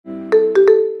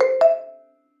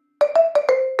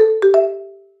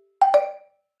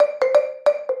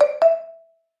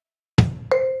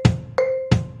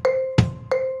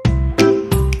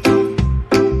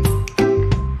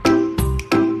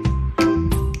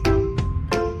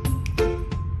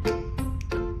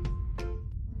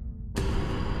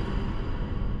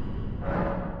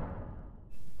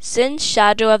Since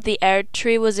Shadow of the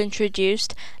Erdtree was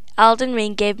introduced, Elden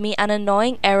Ring gave me an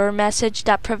annoying error message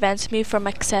that prevents me from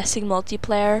accessing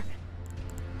multiplayer.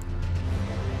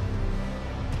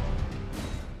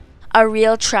 A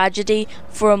real tragedy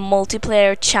for a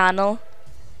multiplayer channel.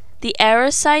 The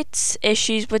error cites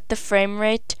issues with the frame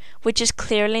rate, which is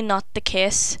clearly not the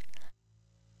case.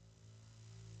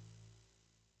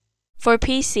 For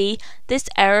PC, this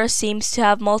error seems to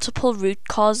have multiple root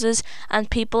causes,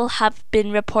 and people have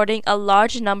been reporting a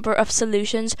large number of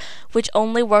solutions which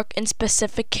only work in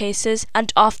specific cases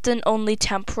and often only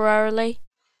temporarily.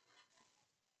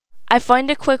 I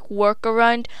found a quick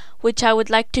workaround which I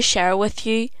would like to share with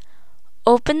you.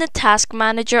 Open the Task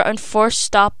Manager and force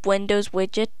stop Windows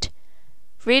widget.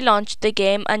 Relaunch the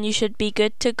game and you should be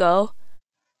good to go.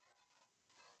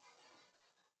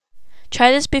 Try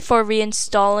this before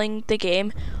reinstalling the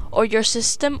game or your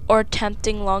system or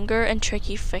attempting longer and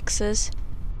tricky fixes.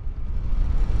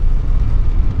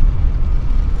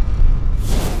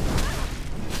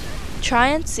 Try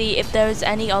and see if there is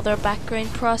any other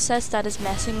background process that is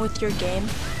messing with your game.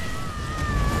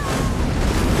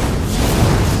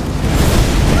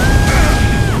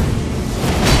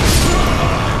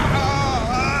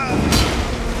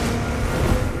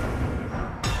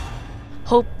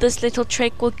 Hope this little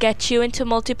trick will get you into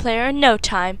multiplayer in no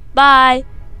time. Bye!